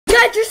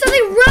Guys, there's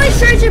something really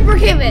strange in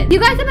Brookhaven. You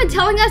guys have been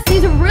telling us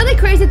these really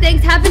crazy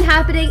things have been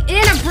happening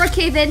in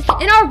Brookhaven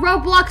in our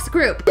Roblox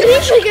group. I'm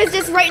gonna show you guys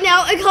this right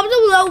now and comment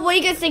down below what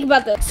you guys think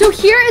about this. So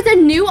here is a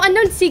new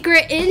unknown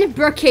secret in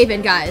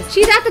Brookhaven, guys.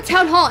 She's at the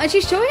town hall and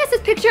she's showing us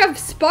this picture of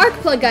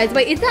Sparkplug, guys.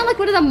 Wait, is that like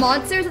one of the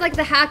monsters, like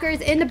the hackers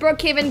in the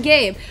Brookhaven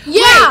game?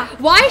 Yeah.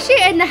 Wait, why is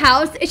she in the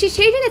house? Is she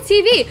changing the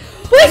TV?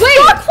 Wait,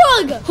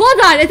 Sparkplug!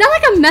 Hold on, is that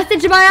like a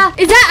message, Maya?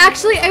 Is that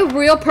actually a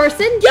real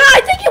person? Yeah, I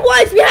think it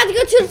was. We have to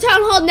go to the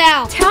town hall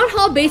now. Town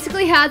hall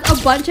basically has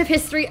a bunch of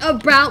history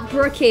about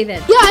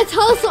Brookhaven. Yeah,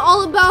 tell us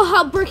all about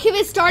how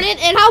Brookhaven started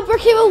and how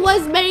Brookhaven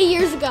was many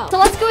years ago. So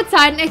let's go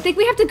inside, and I think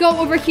we have to go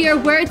over here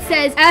where it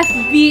says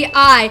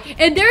FBI.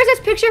 And there's this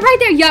picture right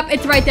there. Yup,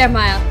 it's right there,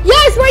 Maya.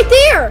 Yeah, it's right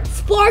there.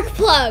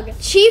 Sparkplug,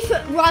 Chief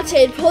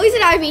Rotten, Poison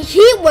Ivy,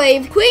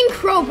 Heatwave, Queen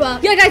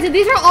Croba. Yeah, guys, and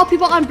these are all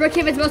people on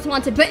Brookhaven's Most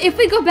Wanted. But if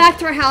we go back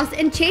to our house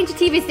and change the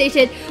TV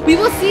station, we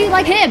will see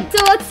like him.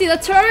 So let's see.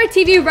 Let's turn our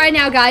TV right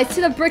now, guys,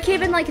 to the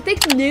Brookhaven, like I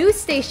think, news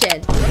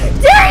station.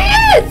 There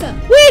he is!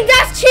 Wait,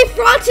 that's Chief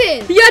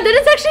Rotten. Yeah, that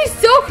is actually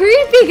so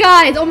creepy,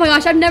 guys. Oh my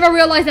gosh, I've never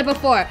realized that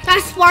before.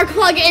 That's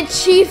Sparkplug and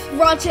Chief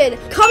Rotten.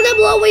 Comment down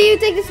below what you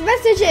think this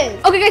message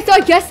is. Okay, guys, so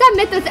I guess that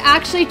myth is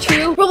actually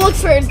true.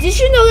 Roblox fans, did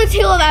you know the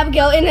tale of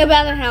Abigail in the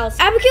abandoned house?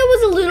 Abigail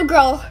was a little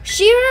girl.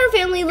 She and her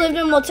family lived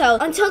in a motel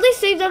until they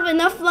saved up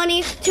enough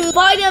money to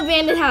buy the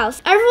abandoned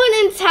house. Everyone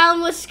in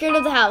town was scared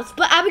of the house,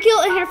 but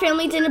Abigail and her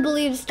family didn't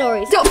believe the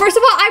stories. So first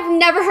of all, I've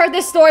never heard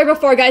this story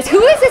before, guys.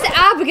 Who is this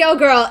Abigail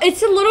girl?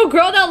 It's a little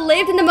girl that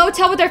lived in the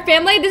motel with her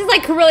family. This is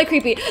like really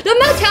creepy. The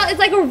motel is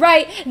like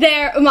right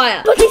there,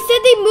 Maya. But they said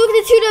they moved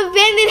into the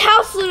abandoned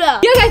house,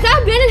 Luna. Yeah, guys, that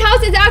abandoned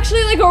house is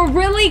actually like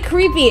really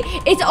creepy.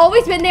 It's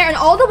always been there and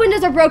all the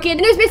windows are broken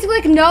and there's basically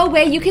like no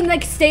way you can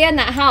like stay in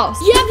that house.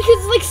 Yeah, because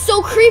it's like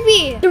so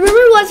creepy. The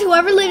rumor was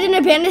whoever lived in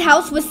an abandoned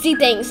house would see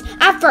things.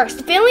 At first,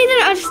 the family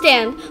didn't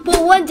understand,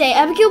 but one day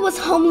Abigail was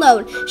home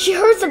alone. She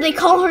heard somebody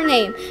call her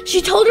name.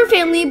 She told her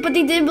family, but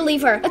they didn't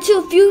believe her.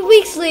 Until a few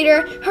weeks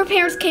later, her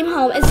parents came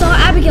home and saw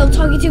Abigail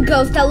talking to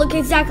ghosts that look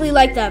exactly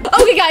like them.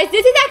 Okay, guys,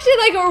 this is actually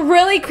like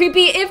really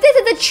creepy. If this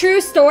is a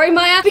true story,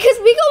 Maya, because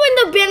we go in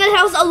the abandoned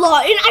house a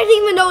lot and I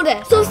didn't even know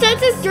this. So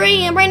since it's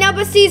 3 AM right now,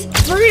 besties,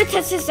 we're gonna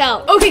test this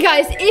out. Okay,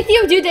 guys, if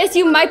you do this,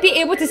 you might be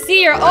able to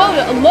see your own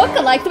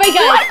lookalike. Wait,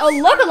 guys, a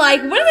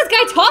lookalike? What is this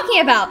guy talking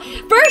about?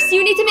 First,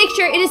 you need to make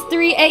sure it is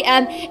 3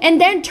 AM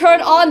and then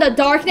turn on the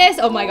darkness.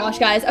 Oh my gosh,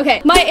 guys.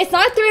 Okay, it's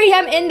not 3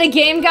 AM in the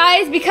game,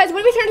 guys, because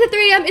when we turn to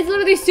 3 AM, it's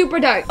literally super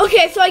dark.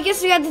 Okay, so I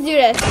guess we have to do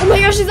this. Oh my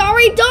gosh, it's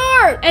already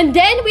dark. And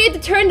then we have to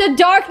turn the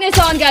darkness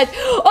on, guys.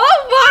 Oh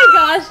my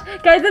gosh.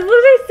 Guys, that's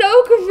literally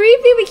so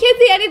creepy. We can't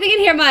see anything in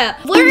here, Maya.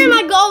 Where am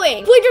I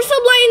going? Wait, there's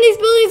some light in these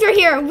buildings right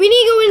here. We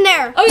need to go in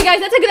there. Okay, guys,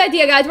 that's a good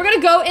idea, guys. We're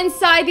gonna go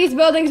inside these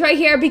buildings right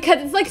here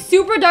because it's like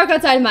super dark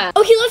outside, Maya.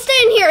 Okay, let's stay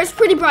in here. It's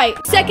pretty bright.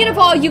 Second of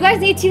all, you guys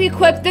need to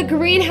equip the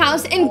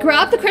greenhouse and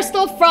grab the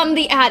crystal from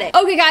the attic.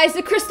 Okay, guys,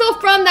 the crystal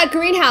from that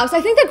greenhouse.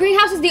 I think the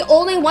greenhouse is the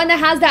only one that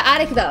has that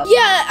attic, though.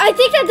 Yeah, I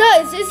think that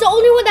does. It's the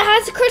only one that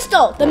has the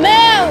crystal. The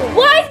moon.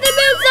 Why is the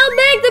moon so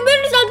big? The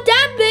moon is not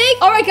that big.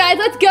 All right, guys,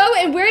 let's go,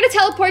 and we're gonna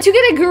teleport to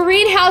get a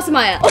greenhouse,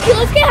 Maya. Okay,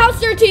 let's get house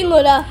 13,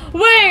 Luna.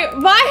 Wait,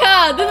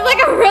 Maya, this is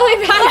like a really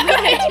bad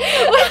image.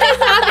 What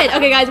just happened?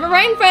 Okay, guys, we're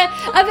right in front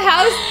of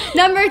house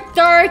number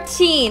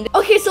 13.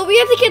 Okay, so we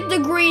have to get the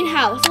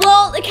greenhouse.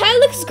 Well, it kind of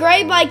looks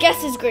gray, but I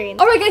guess it's green.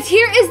 All right, guys,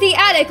 here is the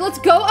attic. Let's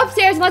go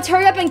upstairs and let's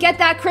hurry up and get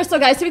that crystal,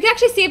 guys, so we can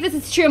actually see if this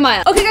is true,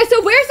 Maya. Okay, guys,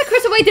 so where's the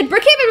crystal? Wait, did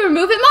Brookhaven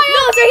remove it, Maya?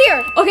 No, it's right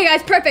here. Okay,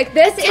 guys, perfect.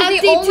 This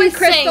is the only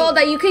crystal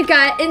that you could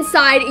get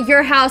inside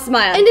your house,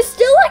 Maya. And it's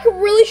still like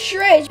really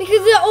strange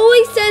because it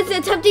always says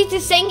attempting to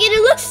sing and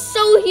it looks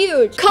so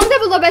huge. Comment down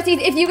below,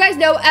 besties, if you guys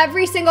know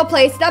every single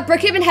place that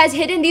Brookhaven has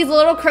hidden these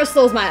little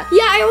crystals, Maya.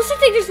 Yeah, I also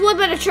think there's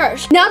one at a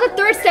church. Now the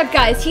third step,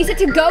 guys. He said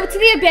to go to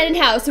the abandoned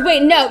house.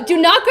 Wait, no, do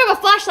not grab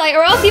a flashlight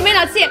or else you may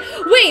not see it.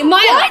 Wait,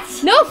 Maya.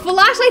 What? No,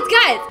 flashlights,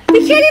 guys.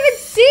 We can't even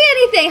see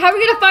anything. How are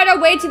we gonna find our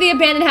way to the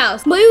abandoned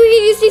house? Maybe we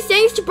can use these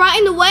things to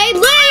brighten the way.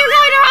 Luna, you're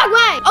going the wrong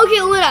way.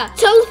 Okay, Luna,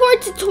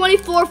 teleport to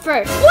 24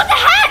 first. What the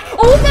heck?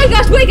 Oh my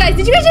gosh, wait, guys,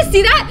 did you guys just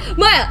see that?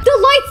 Maya, the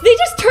lights, they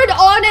just turned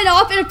on and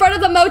off in front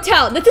of the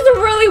motel. This is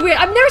really weird.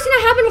 I've never seen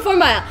that happen before,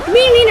 Maya.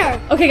 Me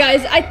neither. Okay,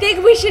 guys, I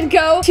think we should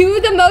go to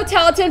the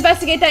motel to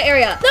investigate that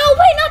area. No,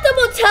 wait, not the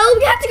motel.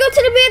 We have to go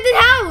to the abandoned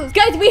house.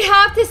 Guys, we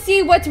have to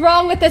see what's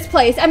wrong with this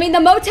place. I mean,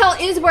 the motel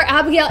is where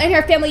Abigail and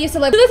her family used to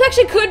live. So this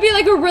actually could be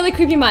like a really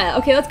creepy, Maya.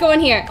 Okay, let's go in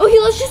here. Okay,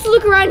 let's just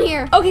look around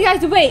here. Okay,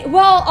 guys, wait.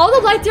 Well, all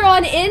the lights are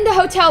on in the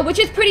hotel, which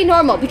is pretty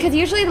normal because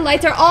usually the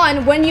lights are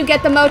on when you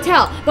get the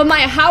motel. But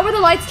Maya, how are the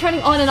lights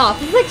turning on and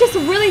off? It's like just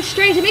really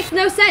strange. It makes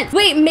no sense.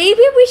 Wait,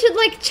 maybe we should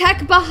like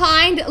check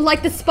behind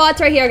like the spots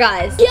right here,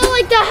 guys. Yeah,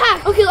 like the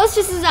heck. Okay, let's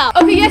test this out.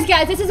 Okay, yes,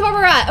 guys, this is where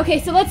we're at. Okay,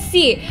 so let's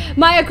see.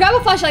 Maya, grab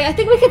a flashlight. I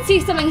think we could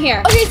see something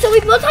here. Okay, so we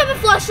both have a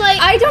flashlight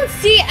I don't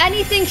see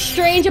anything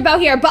strange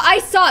about here, but I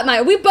saw it,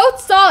 Maya. We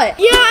both saw it.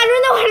 Yeah, I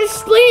don't know how to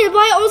explain it,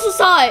 but I also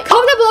saw it.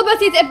 Comment down below,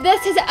 besties, if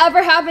this has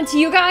ever happened to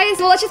you guys.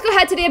 So let's just go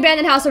head to the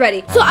abandoned house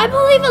already. So I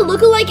believe a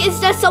lookalike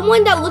is that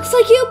someone that looks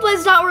like you, but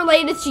is not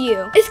related to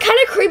you. It's kind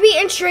of creepy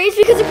and strange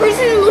because the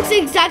person looks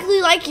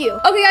exactly like you.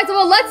 Okay, guys,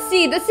 well, let's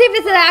see. Let's see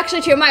if this is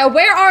actually true. Maya,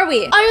 where are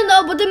we? I don't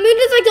know, but the moon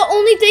is like the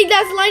only thing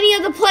that's lighting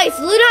up the place.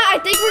 Luna, I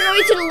think we're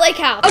going to the lake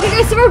house. Okay,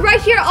 guys, so we're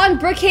right here on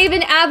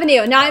Brookhaven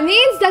Avenue. Now, it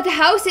means that the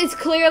house is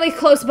clearly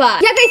close by.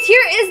 Yeah, guys,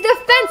 here is the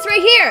fence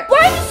right here.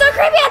 Why is it so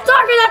creepy at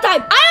dark at that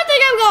time? I don't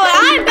think I'm going.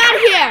 I'm out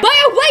here.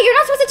 Maya, wait, you're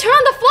not supposed to turn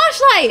on the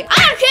flashlight. I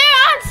don't care.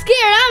 I'm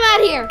scared. I'm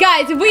out here.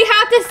 Guys, we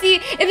have to see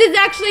if this is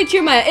actually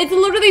true, Maya. It's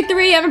literally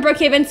 3 a.m. in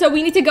Brookhaven, so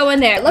we need to go in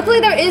there. Luckily,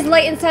 there is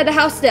light inside the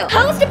house still.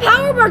 How is the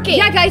power working?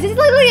 Yeah, guys, this is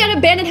literally an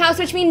abandoned house,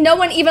 which means no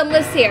one even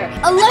lives here.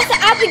 Unless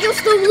Abigail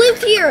still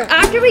lives here.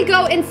 After we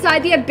go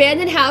inside the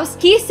abandoned house,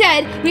 he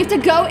said we have to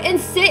go and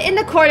sit in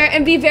the corner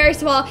and be very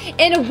small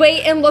and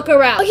wait and look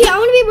around. Okay, I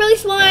want to be really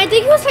small. I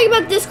think he was talking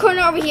about this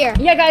corner over here.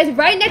 Yeah, guys,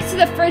 right next to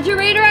the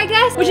refrigerator, I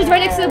guess, which is right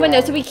next to the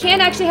window, so we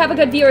can actually have a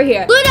good view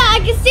here. Luna,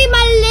 I can see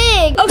my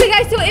leg. Okay,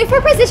 guys, so if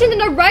we're positioned in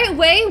the right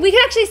way, we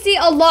can actually see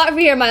a lot over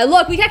here, Maya.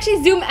 Look, we can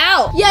actually zoom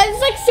out. Yeah, it's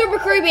like super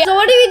creepy. So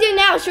what do we do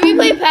now? Should we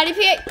play patty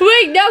pig?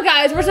 Wait, no,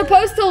 guys, we're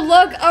supposed to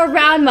look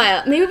around,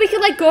 Maya. Maybe we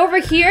could like go over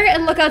here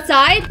and look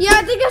outside. Yeah,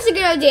 I think that's a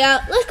good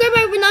idea. Let's grab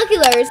my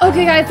binoculars.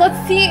 Okay, guys,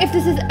 let's see if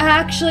this is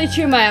actually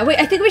true, Maya. Wait,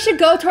 I think we should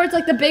go towards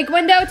like the big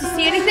window to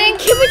see anything.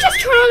 Can we just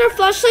turn on our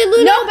flashlight,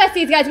 Luna? No,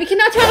 besties, guys, we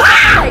cannot turn on the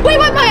flashlight. Wait,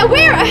 Maya,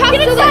 where? I have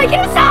Get inside,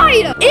 get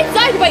inside!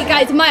 Inside, wait,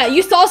 guys, Maya,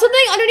 you saw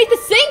something underneath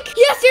the sink?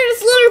 Yes, there's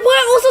litter, but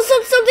I also saw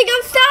something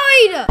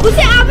outside. Was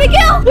it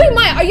Abigail? Wait,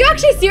 Maya, are you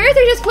actually serious or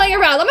are you just playing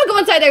around? I'm gonna go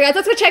inside there, guys.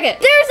 Let's go check it.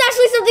 There's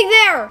actually something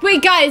there.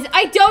 Wait, guys,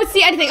 I don't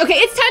see anything. Okay,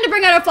 it's time to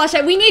bring out our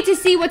flashlight. We need to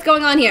see what's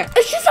going on here.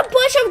 It's just a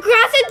bunch of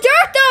grass and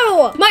dirt,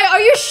 though. Maya,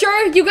 are you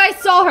sure you guys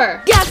saw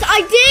her? Yes,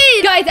 I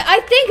did. Guys, I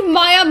think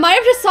Maya might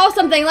have just saw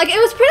something. Like, it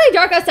was pretty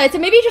dark outside, so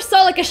maybe you just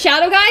saw, like, a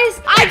shadow, guys?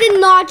 I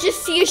did not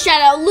just see a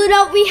shadow.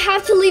 Luna, we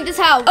have to leave this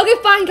house. Okay,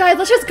 fine, guys.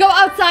 Let's just go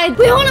outside.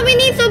 Wait, hold on. We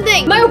need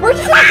something. Maya, we're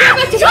just gonna go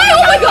back to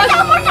oh my gosh.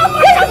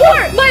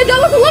 More. Maya, that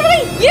was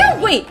literally you.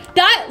 Wait,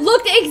 that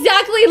looked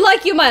exactly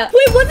like you, Maya.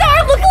 Wait, what's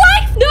that look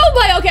like? No,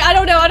 Maya. Okay, I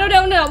don't know.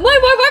 Maya,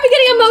 why are we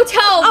getting a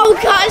motel? Oh,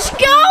 gosh,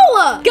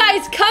 go.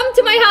 Guys, come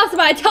to my house,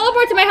 Maya.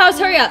 Teleport to my house.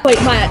 Hurry up.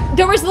 Wait, Maya,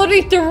 there was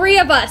literally 3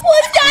 of us.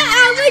 What's that,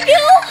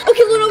 Abigail?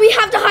 Okay, Luna, we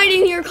have to hide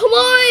in here. Come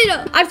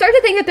on. I'm starting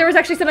to think that there was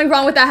actually something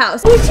wrong with that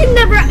house. We should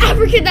never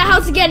ever get that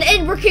house again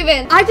in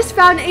Brookhaven. I just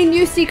found a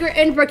new secret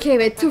in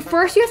Brookhaven. So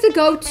first you have to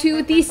go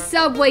to the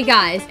subway,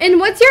 guys. And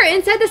once you're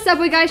inside the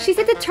subway, guys, she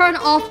said to turn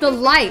off the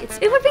lights.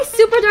 It would be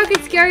super dark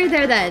and scary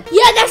there then.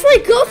 Yeah, that's where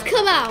ghosts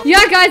come out.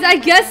 Yeah, guys, I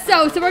guess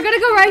so. So we're gonna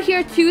go right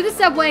here to the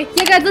subway.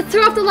 Yeah, guys, let's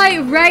turn off the light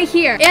right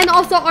here. And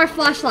also our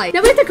flashlight.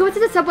 Now we have to go into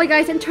the subway,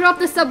 guys, and turn off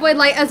the subway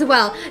light as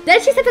well.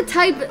 Then she said to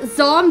type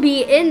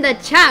zombie in the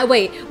chat.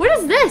 Wait, what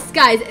is this,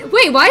 guys?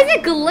 Wait, why is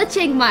it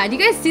glitching, Maya? Do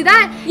you guys see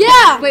that?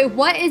 Yeah. Wait,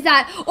 what is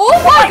that? Oh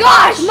my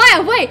gosh,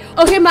 Maya, wait.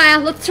 Okay, Maya,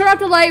 let's turn off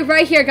the light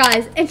right here,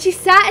 guys. And she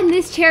sat in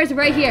these chairs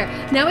right here.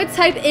 Now it's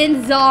type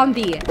in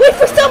zombie. Wait,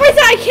 for some reason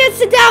I can't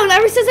sit down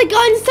ever since I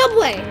got in the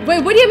subway.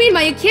 Wait, what do you mean,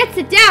 Maya? You can't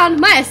sit down?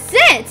 Maya,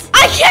 sit.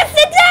 I can't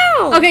sit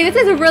down. Okay, this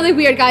is really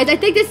weird, guys. I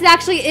think this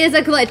actually is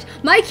a glitch.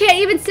 Maya can't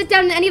even sit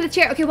down in any of the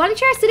chairs. Okay, why don't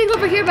you try sitting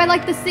over here by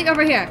like the seat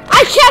over here?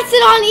 I can't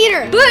sit on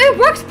either. But it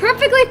works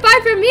perfectly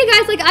fine for me,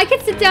 guys. Like, I can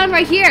sit down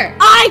right here.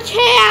 I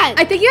can't.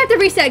 I think you have to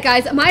reset,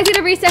 guys. Maya's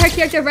gonna reset her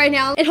character right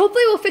now, and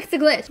hopefully we'll fix the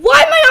glitch. Why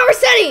am I not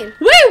resetting?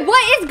 Wait,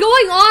 what is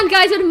going on,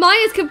 guys, with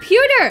Maya's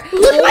computer?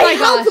 Look, my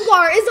health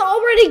bar is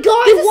already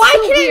gone. Why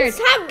so can't weird.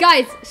 it have...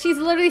 Guys, she's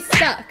literally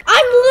stuck.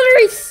 I'm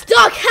literally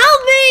stuck. Help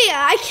me.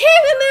 I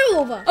can't even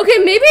move. Okay,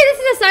 maybe this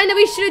is a sign that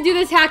we shouldn't do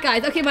this hack,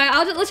 guys. Okay, Maya,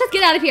 let's just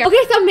get out of here.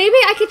 Okay, so maybe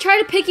I could try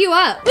to pick you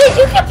up. Wait,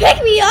 you can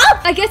pick me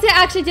up? I guess it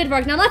actually did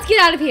work. Now let's get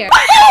out of here.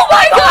 Oh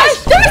my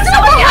gosh! There's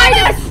someone behind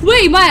us!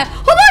 Wait, Maya,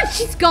 hold on.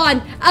 She's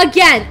gone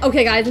again.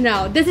 Okay, guys,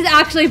 no. This is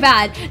actually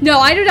bad. No,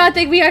 I do not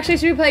think we actually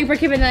should be playing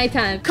Brookhaven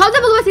nighttime. Comment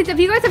down below if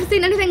you guys have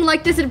seen anything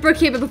like this in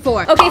Brookhaven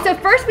before. Okay, so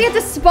first we have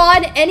to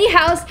spawn any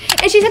house,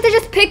 and she said to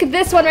just pick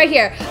this one right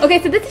here.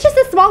 Okay, so this is just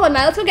a small one,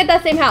 Maya. Let's go get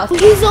that same house.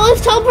 Okay, so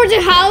let's teleport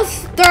to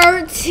house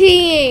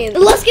 13.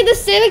 Let's get the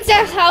same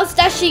exact house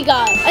that she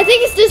got. I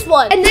think it's this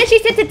one. And then she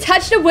said to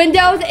touch the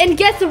windows, and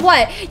guess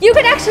what? You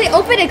can actually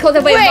open and close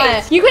it. Wait,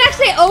 Maya. You can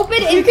actually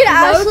open and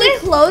close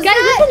it. Guys,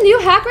 is this a new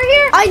hack right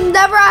here? I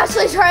never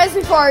actually tried this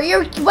before.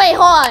 Wait, hold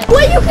on.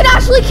 Wait, you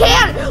actually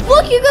can.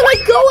 Look, you can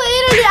like go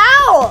in and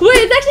out. cool. Wait,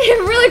 it's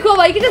actually really cool.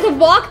 You can just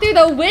walk through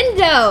the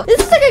window. This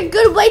is like a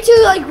good way to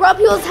like rob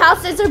people's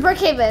houses in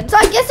Brookhaven. So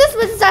I guess this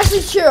is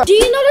actually true. Do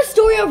you know the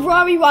story of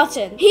Robbie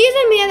Rotten? He is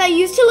a man that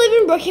used to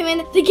live in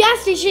Brookhaven. The gas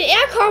station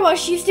and car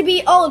wash used to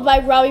be owned by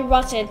Robbie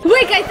Rotten.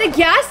 Wait, guys, the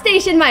gas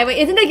station, Maya. Wait,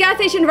 isn't the gas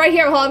station right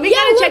here? Hold on, we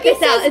gotta check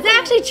this out. Is that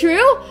actually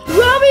true?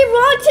 Robbie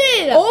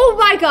Rotten! Oh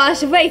my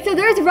gosh, wait, so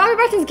there's Robbie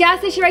Rotten's gas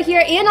station right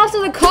here and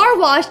also the car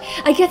wash.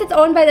 I guess it's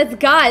owned by this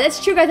guy.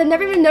 That's true, guys. I've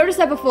never even noticed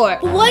that before.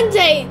 One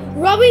day,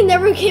 Robbie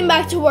never came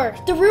back to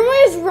work. The rumor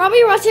is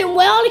Robbie Rotten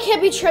went on a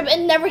camping trip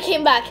and never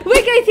came back.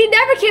 Wait, guys, he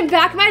never came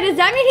back, Maya. Does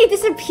that mean he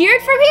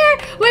disappeared from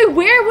here? Wait,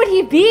 where would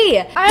he be?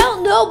 I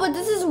don't know, but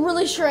this is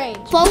really strange.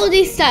 Follow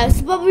these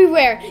steps, but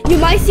beware. You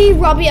might see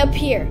Robbie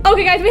appear.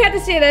 Okay, guys, we have to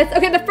see this.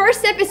 Okay, the first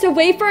step is to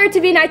wait for it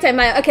to be nighttime,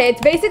 Maya. Okay,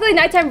 it's basically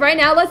nighttime right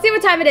now. Let's see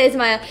what time it is,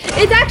 Maya.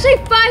 It's actually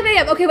 5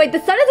 a.m. Okay, wait, the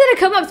sun is gonna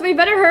come up, so we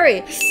better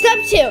hurry. Step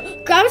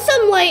 2, grab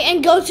some light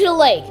and go to the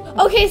lake.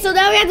 Okay, so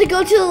now we have to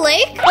go to the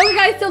lake? Okay,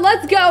 guys, so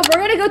let's go. We're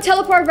gonna go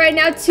teleport right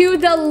now to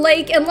the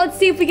lake, and let's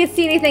see if we can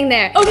see anything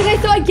there. Okay,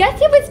 guys, so I guess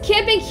he was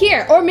camping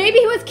here, or maybe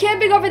he was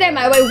camping over there,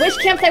 Maya. Wait, which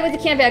campsite was he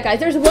camping at, guys?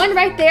 There's one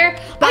right there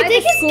by I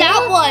think it's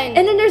that one.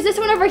 And then there's this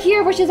one over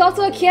here, which is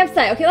also a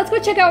campsite. Okay, let's go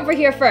check out over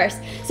here first.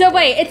 So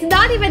wait, it's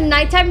not even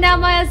nighttime now,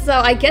 Maya, so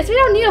I guess we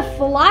don't need a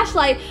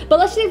flashlight, but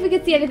let's see if we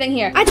can see anything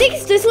here. I think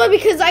it's this one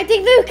because I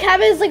think the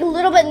cabin is like a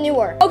little bit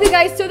newer. Okay,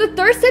 guys, so the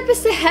third step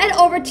is to head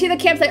over to the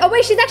campsite. Oh,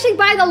 wait, she's actually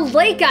by the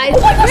lake, guys.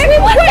 Oh my gosh, wait,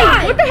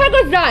 what the heck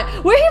was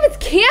that? Where he was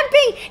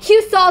camping,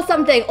 he saw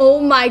something. Oh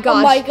my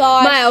gosh. Oh my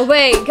gosh. Maya,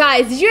 wait,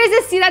 guys, did you guys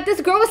just see that?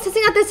 This girl was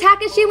testing out this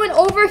hack and she went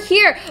over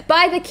here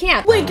by the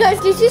camp. Wait, guys,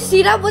 did you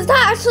see that? Was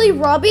that actually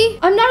Robbie?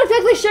 I'm not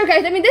exactly sure,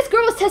 guys. I mean, this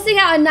girl was testing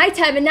out at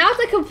nighttime and now it's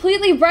like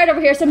completely bright over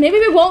here, so maybe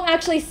we won't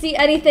actually see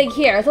anything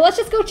here. So let's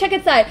just go check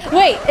inside.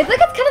 Wait, it's like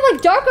it's kind of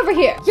like dark over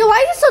here. Yo,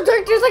 why is it so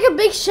dark? There's like a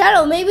big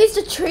shadow. Maybe it's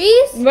the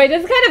trees? Wait,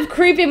 this is kind of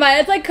creepy, Maya.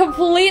 It's like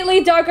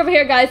completely dark over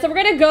here, guys. So we're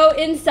gonna go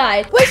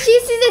inside. Wait, she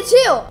sees it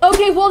too.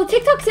 Okay, well, the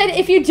TikTok said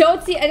if you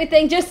don't see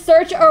anything, just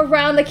search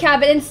around the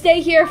cabin and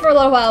stay here for a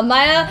little while.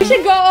 Maya, we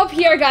should go up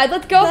here, guys.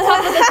 Let's go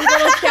pop with this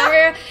little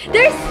shower.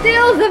 There's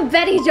still the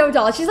Betty Joe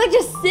doll. She's like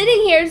just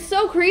sitting here. It's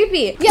so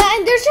creepy. Yeah,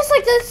 and there's just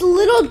like this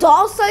little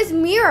doll-sized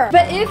mirror.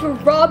 But if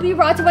Robbie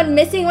Rotten went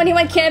missing when he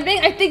went camping,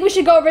 I think we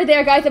should go over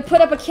there, guys, and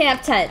put up a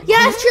camp tent. Yeah,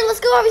 that's true. Let's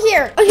go over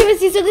here. Okay,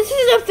 Missy, so this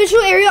is the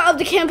official area of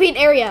the camping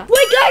area.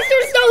 Wait, guys,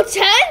 there's no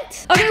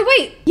tent? Okay,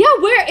 wait. Yeah,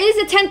 where is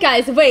the tent,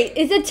 guys? Wait,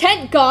 is the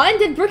tent gone?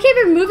 Did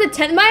Brookhaven remove the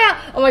tent, Maya?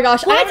 Oh my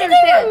gosh, Why I don't did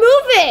they understand.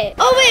 remove it?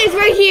 Oh, wait, it's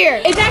right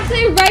here. It's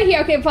actually right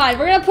here. Okay, fine.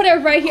 We're gonna put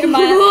it right here,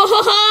 Maya.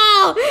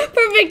 Whoa,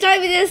 perfect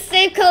timing. The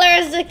same color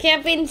as the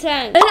camping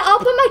tent. And I'll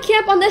put my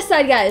camp on this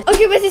side, guys.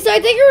 Okay, Missy, so I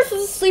think we're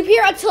supposed to sleep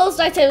here until it's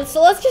nighttime,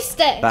 so let's just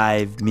stay.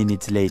 5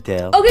 minutes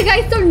later. Okay,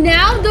 guys, so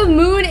now the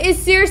moon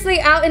is seriously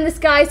out in the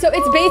sky, so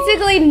it's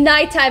basically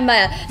nighttime,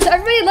 Maya. So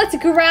everybody, let's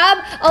grab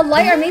a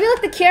light or maybe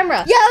like the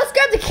camera. Yeah, let's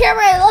grab the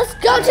camera and let's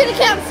go to the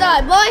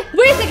campsite, boy.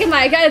 Wait a second,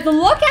 Maya, guys,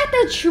 look at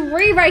the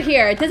tree right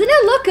here. Doesn't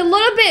it look a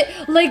little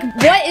bit like,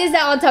 what is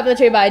that on top of the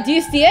tree, Maya? Do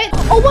you see it?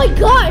 Oh my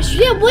gosh,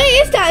 yeah, what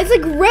is that? It's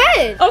like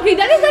red. Okay,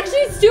 that is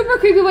actually super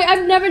creepy. Wait,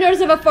 I've never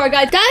noticed it before,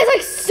 guys. That is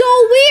like so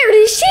weird.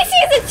 And she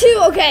sees it too.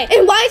 Okay,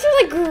 and why is there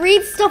like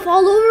green stuff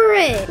all over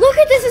it? Look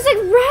at this, it's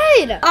like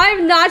red.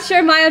 I'm not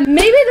sure, Maya.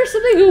 Maybe there's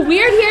something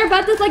weird here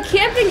about this like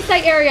camping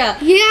site area.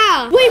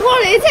 Yeah. Wait,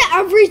 hold on. Is it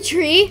every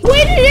tree?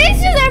 Wait, it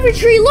is just every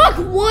tree. Look,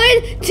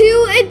 1,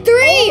 2, and 3.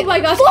 Oh my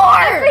gosh. 4.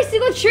 Every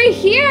single tree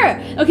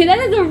here. Okay, that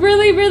is a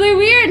really, really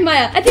weird,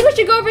 Maya. I think we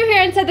should go over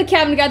here inside the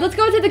cabin, guys. Let's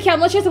go into the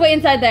cabin. Let's just wait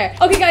inside there.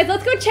 Okay, guys,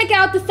 let's go check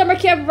out the summer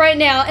camp right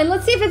now. And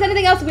let's see if there's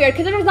anything else weird.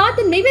 Because if there's not,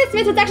 then maybe this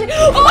means it's actually...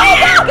 Oh my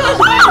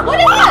gosh. What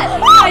is that?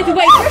 Guys,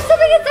 wait. There's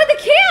something inside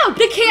the camp.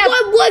 The camp.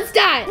 What was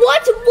that?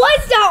 What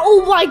was that?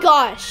 Oh my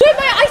gosh. Wait,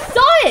 Maya, I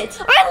saw it.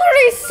 I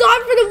literally saw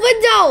it from the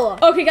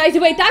window. Okay, guys,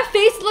 wait. That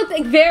face looked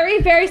like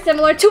very, very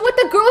similar to what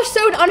the girl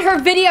showed on her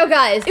video,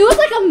 guys. It was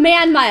like a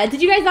man, Maya.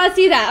 Did you guys not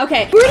see that?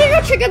 Okay. We're gonna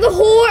go check out the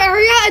whole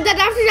area, and then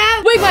after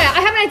that... Wait, Maya,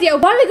 I have an idea.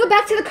 Why don't we go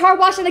back to the car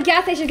wash and the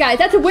gas station, guys?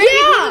 That's where we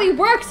usually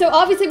work, so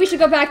obviously we should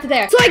go back to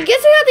there. So I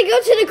guess we have to go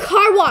to the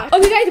car wash.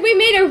 Okay, guys, we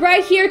made it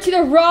right here to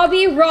the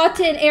Robbie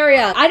Rotten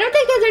area. I don't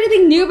think there's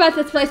anything new about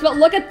this place, but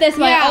look at this,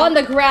 Maya, on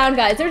the ground,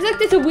 guys. There's like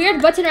this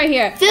weird button right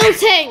here. Fill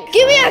tank.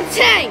 Give me a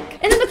tank.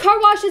 And then the car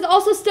wash is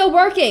also still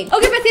working.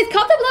 Okay, besties,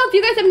 comment down below if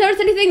you guys have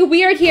noticed anything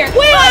weird here. Wait,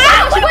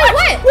 what?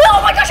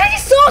 Oh my gosh, I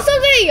just saw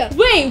something.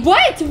 Wait,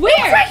 what? Where?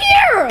 It's right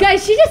here.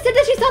 Guys, she just said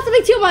that she saw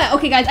something too, Maya.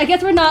 Okay, guys, I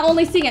guess we're not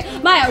only seeing it.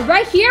 Maya,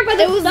 right here by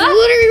the It was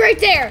literally right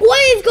there.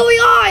 What is going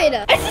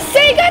on? It's the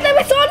same guy that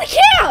we saw in the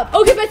camp.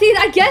 Okay, Bessie,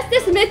 I guess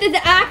this myth is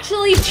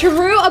actually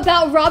true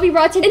about Robbie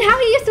Rotten and how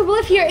he used to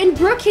live here in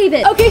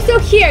Brookhaven. Okay, so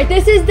here,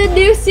 this is the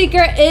new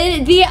secret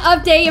in the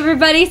update,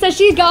 everybody. So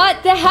she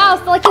got the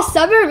house, like the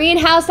submarine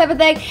house type of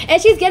thing,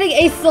 and she's getting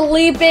a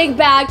sleeping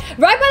bag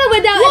right by the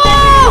window.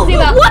 Whoa! And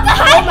then What the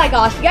heck? Oh my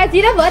gosh, you guys,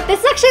 you know what?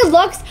 This actually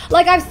looks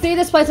like I've seen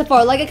this place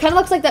before. Like, it kind of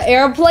looks like the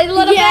airplane a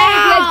little bit. If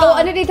you guys go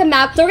underneath the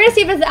map. So we're gonna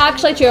see if it's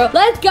actually true.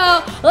 Let's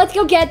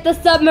go get the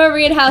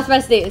submarine house,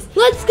 besties.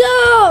 Let's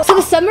go. So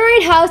the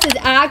submarine house is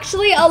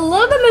actually a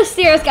little bit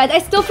mysterious, guys. I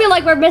still feel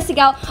like we're missing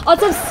out on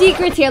some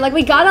secrets here. Like,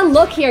 we gotta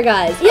look here,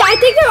 guys. Yeah, I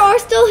think there are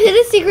still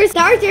hidden secrets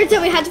that are there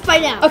that we have to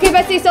find out. Okay,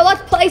 Bessie, so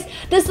let's place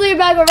the sleeping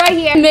bag right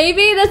here.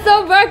 Maybe this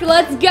will work.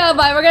 Let's go,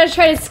 bye. We're gonna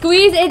try to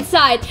squeeze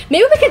inside.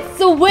 Maybe we can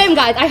swim,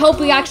 guys. I hope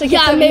we actually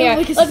can swim here.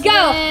 Let's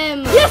go.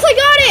 Yes, I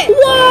got it.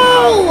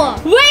 Whoa.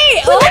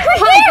 Wait. Oh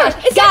my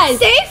gosh. Is guys,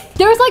 that safe?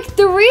 There's like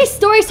 3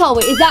 stories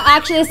hallway. Is that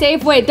actually a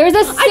safe? Wait, there's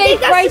a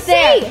safe right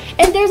there. Safe.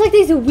 And there's like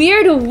these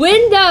weird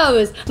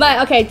windows.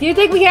 Maya, okay, do you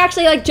think we can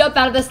actually like jump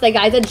out of this thing,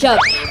 guys? And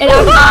jump. And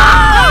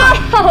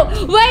oh,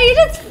 wait, you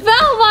just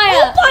fell,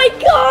 Maya. Oh my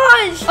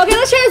gosh. Okay,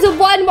 let's try this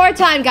one more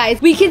time,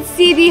 guys. We can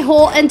see the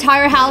whole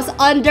entire house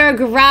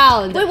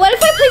underground. Wait, what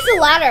if I place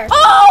a ladder?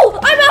 Oh,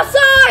 I'm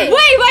outside.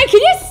 Wait, can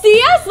you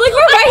see us? Look,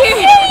 we're right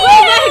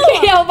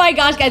here. Wait, oh my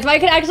gosh, guys, Maya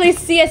can actually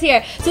see us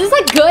here. So this is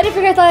like good if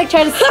you're gonna like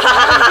try to see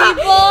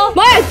people.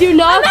 Maya, do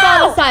not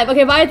fall this time.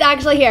 Okay, Maya's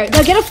actually here.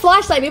 Now get a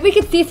flashlight. Maybe we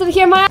can see something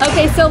here, Maya.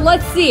 Okay, so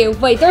let's see.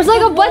 Wait, there's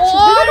like a bunch.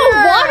 There's like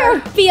a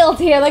water field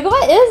here. Like,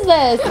 what is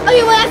this?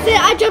 Okay, well that's it.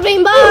 I'm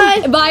jumping.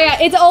 Bye. Maya,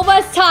 it's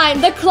almost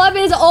time. The club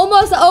is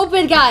almost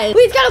open, guys.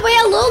 We've got to wait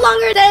a little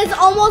longer. Then it's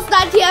almost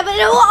 9 p.m. and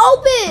it will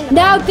open.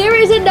 Now there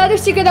is another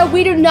secret that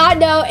we do not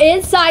know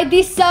inside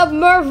the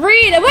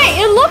submarine. Wait,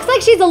 it looks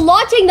like she's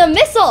launching the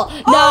missile.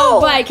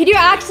 No, wait. Can you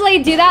actually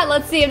do that?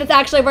 Let's see if this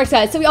actually works,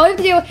 guys. So all we have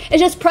to do is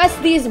just press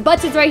these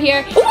buttons right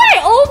here. Wait,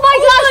 oh my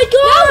gosh.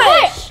 No,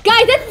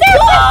 guys, that's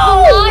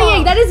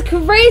flying. That is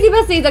crazy,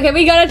 besties. Okay,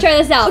 we gotta try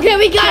this out. Okay,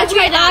 we gotta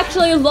try that.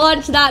 Actually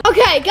launch that.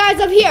 Okay, guys,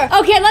 I'm here.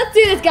 Okay, let's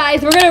do this,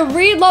 guys. We're gonna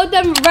reload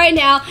them right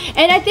now.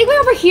 And I think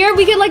over here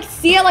we can like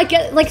see it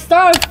like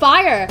start on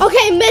fire.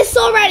 Okay,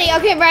 missile ready.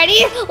 Okay,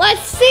 ready?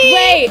 Let's see.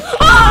 Wait.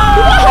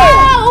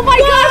 Oh my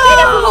gosh, we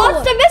just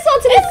launched a missile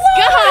to the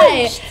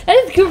sky. That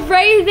is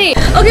crazy.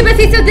 Okay,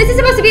 Betsy, so this is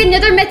supposed to be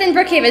another myth in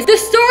Brookhaven. The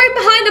story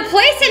behind the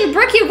place in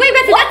Brookhaven. Wait,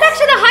 Betsy, that's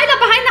actually the hideout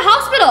behind the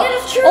hospital. That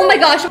is true. Oh my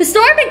gosh. The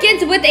story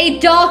begins with a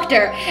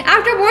doctor.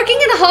 After working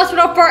in the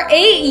hospital for 8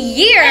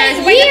 years.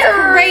 That's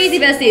crazy,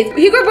 besties.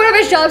 He got bored of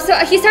his job, so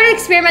he started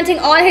experimenting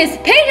on his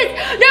patients.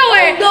 No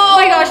way. No. Oh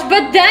my gosh.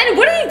 But then,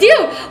 what did he do?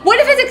 What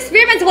if his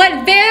experiments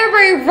went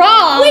very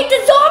wrong? Wait, the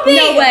zombie.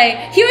 No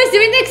way. He was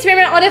doing the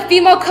experiment on a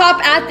female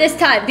cop at this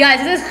time.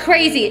 Guys, this is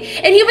crazy.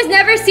 And he was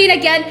never seen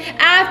again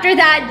after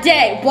that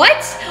day. What?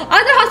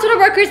 Other hospital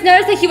workers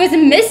noticed that he was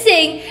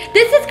missing.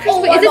 This is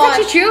crazy. Is this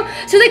actually true?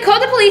 So they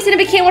called the police and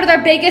it became one of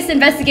their biggest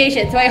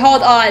investigations. Wait,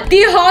 hold on.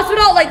 The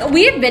hospital, like,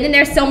 we have been in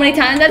there so many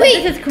times.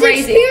 This is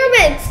crazy. The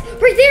experiments.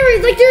 Right there,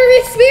 like there are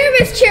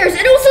experiments chairs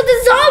and also the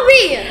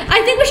zombie.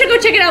 I think we should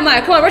go check it out, Maya.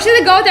 Come on, we're just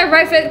gonna go there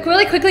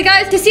really quickly,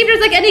 guys, to see if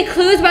there's like any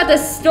clues about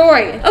the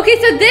story. Okay,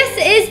 so this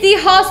is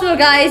the hospital,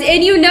 guys,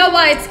 and you know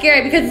why it's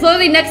scary because it's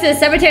literally next to the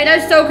cemetery.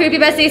 That's so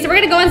creepy, bestie. So we're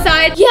gonna go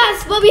inside.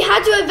 Yes, but we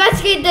had to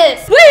investigate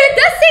this. Wait, it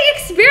does say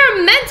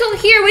experimental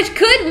here, which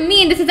could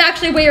mean this is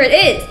actually where it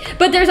is.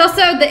 But there's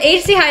also the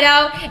HC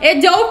hideout,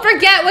 and don't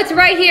forget what's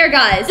right here,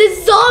 guys. The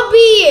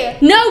zombie.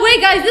 No way,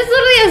 guys. This is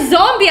literally a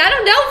zombie. I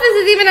don't know if this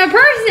is even a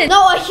person.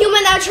 No, a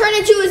human that turned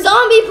into a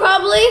zombie,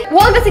 probably.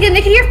 Well, investigate,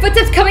 they can hear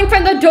footsteps coming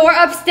from the door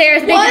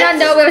upstairs. They did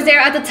not know it was there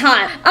at the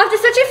time. After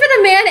searching for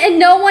the man and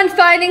no one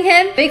finding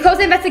him, they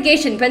closed the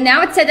investigation. But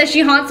now it's said that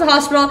she haunts the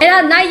hospital, and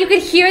at night you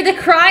could hear the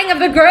crying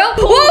of the girl.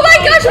 Oh my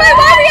gosh, why are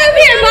we up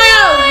here,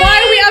 Maya? Why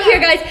are we up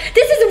here, guys?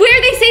 This is where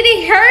they say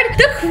they heard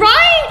the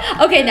crying.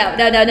 Okay, no.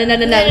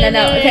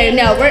 Okay,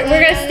 no, we're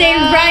gonna stay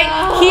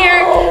right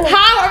here.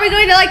 How are we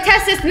going to like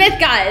test this myth,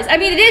 guys? I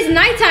mean, it is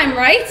nighttime,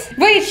 right?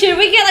 Wait, should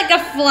we get like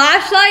a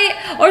flashlight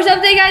or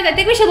something, guys? I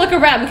think we should look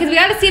around because we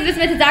gotta see if this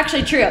myth is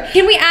actually true.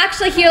 Can we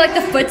actually hear like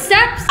the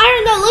footsteps? I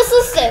don't know. Let's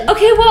listen.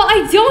 Okay, well,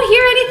 I don't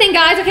hear anything,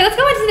 guys. Okay, let's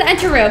go into the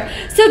enter room.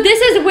 So this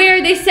is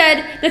where they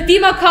said the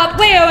female cop.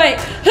 Wait.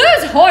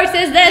 Whose horse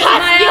is this?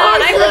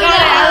 I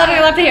forgot it. I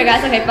literally left it here,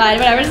 guys. Okay, fine,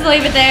 whatever. Just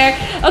leave it there.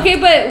 Okay,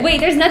 but wait,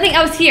 there's nothing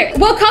else here.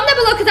 Well, comment down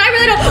below because I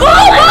really don't.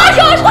 Oh my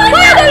gosh! No!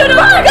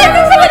 Guys,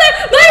 there's someone there.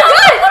 My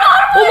God!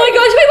 Oh my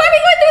gosh! Wait, why are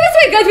we going through this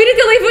way, guys? We need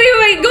to leave.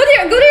 Wait. Go to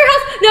your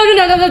house. No.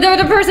 There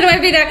was a person who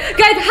might be there.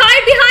 Guys,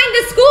 hide behind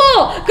the school.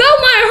 Go,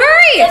 Maya,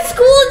 hurry. The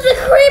school is the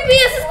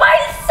creepiest. It's by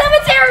the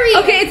cemetery.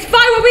 Okay, it's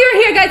fine. When we were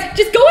here, guys,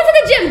 just go into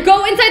the gym.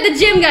 Go inside the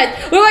gym, guys.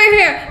 We're right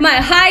here.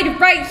 Maya, hide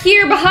right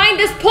here behind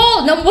this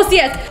pole. No one will see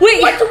us.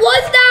 Wait. What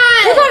was that?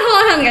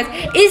 Hold on, guys.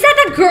 Is that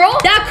the girl?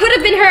 That could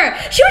have been her.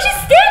 She was just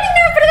standing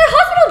there in front of the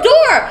hospital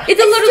door. It's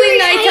literally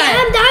nighttime.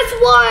 And that's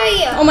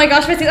why. Oh my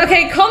gosh, besties.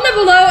 Okay, comment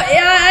down below.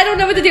 I don't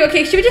know what to do.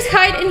 Okay, should we just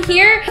hide in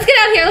here? Let's get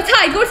out of here. Let's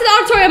hide. Go to the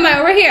auditorium,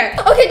 Maya. We're here.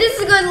 Okay, this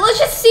is good. Let's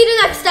just see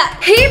the next step.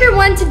 Hey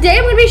everyone, today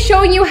I'm going to be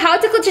showing you how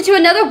to glitch into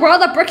another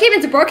world that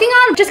Brookhaven's working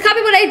on. Just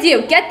copy what I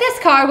do. Get this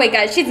car. Wait,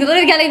 guys, she's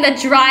literally getting the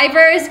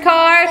driver's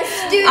car.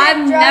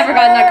 I've never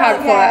gotten that car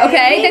before.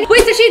 Okay.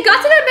 Wait, so she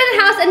got to the abandoned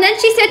house and then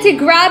she said to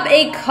grab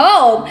a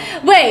comb.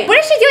 Wait, what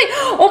is she doing?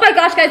 Oh my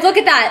gosh, guys, look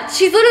at that.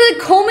 She's literally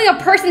combing a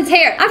person's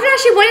hair. After that,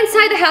 she went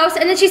inside the house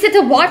and then she said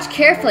to watch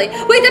carefully.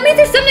 Wait, that means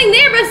there's something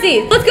there,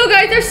 besties. Let's go,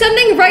 guys. There's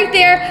something right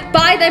there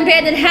by the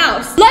abandoned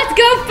house. Let's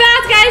go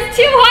fast, guys.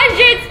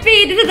 200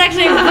 speed. This is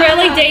actually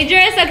really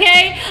dangerous,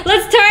 okay?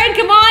 Let's turn.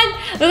 Come on.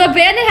 The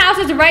abandoned house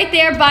is right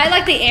there by,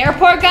 like, the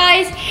airport,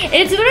 guys. And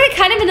it's literally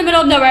kind of in the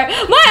middle of nowhere.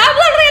 I'm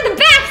literally in the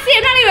back seat.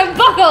 I'm not even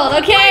buckled,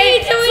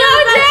 okay? Slow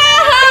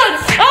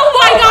down. Oh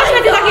my gosh,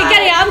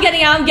 I'm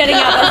getting out,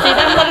 besties.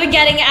 I'm literally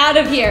getting out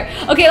of here.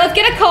 Okay, let's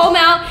get a comb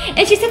out.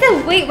 And she said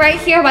to wait right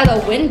here by the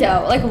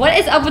window. Like, what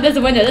is up with this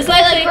window? This is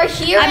like we're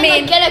here. I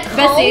mean, get a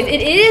comb. Besties,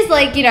 it is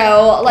like, you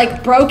know,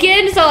 like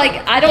broken. So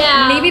like, I don't.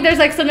 Maybe there's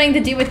like something to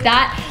do with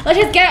that. Let's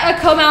just get a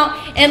comb out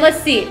and let's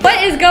see what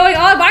is going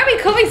on. Why are we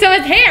combing so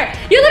much hair?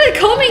 You're literally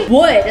combing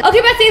wood.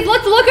 Okay, besties,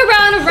 let's look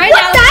around right now.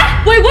 What's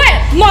that? Wait, what?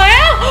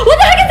 Maya? What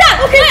the heck is that?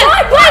 Okay,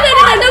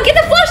 no, get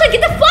the flashlight.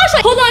 Get the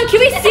flashlight. Hold on, can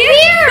we see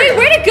it? Wait,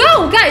 where'd it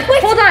go, guys?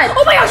 Wait, hold on.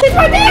 Oh my gosh, it's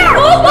right there.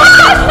 Oh my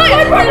gosh,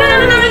 Maya.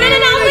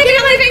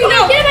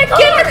 No. Get in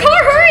the car,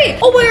 hurry.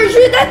 Oh my gosh,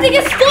 that thing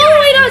is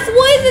following us.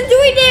 What is it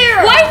doing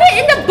there? Why is it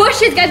in the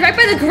bushes, guys, right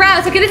by the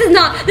grass? Okay, this is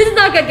not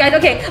good, guys.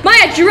 Okay,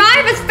 Maya,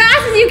 drive as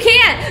fast as you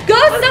can. Go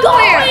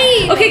somewhere.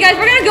 Okay, guys,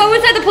 we're gonna go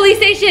inside the police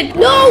station.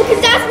 No,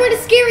 because that's where the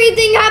scary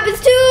thing happens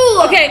too.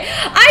 Okay,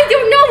 I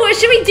don't know. What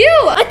should we do?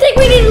 I think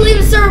we need to leave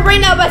the server right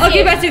now, bestie.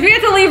 Okay, bestie, we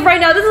have to leave right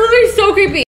now. This is literally so creepy.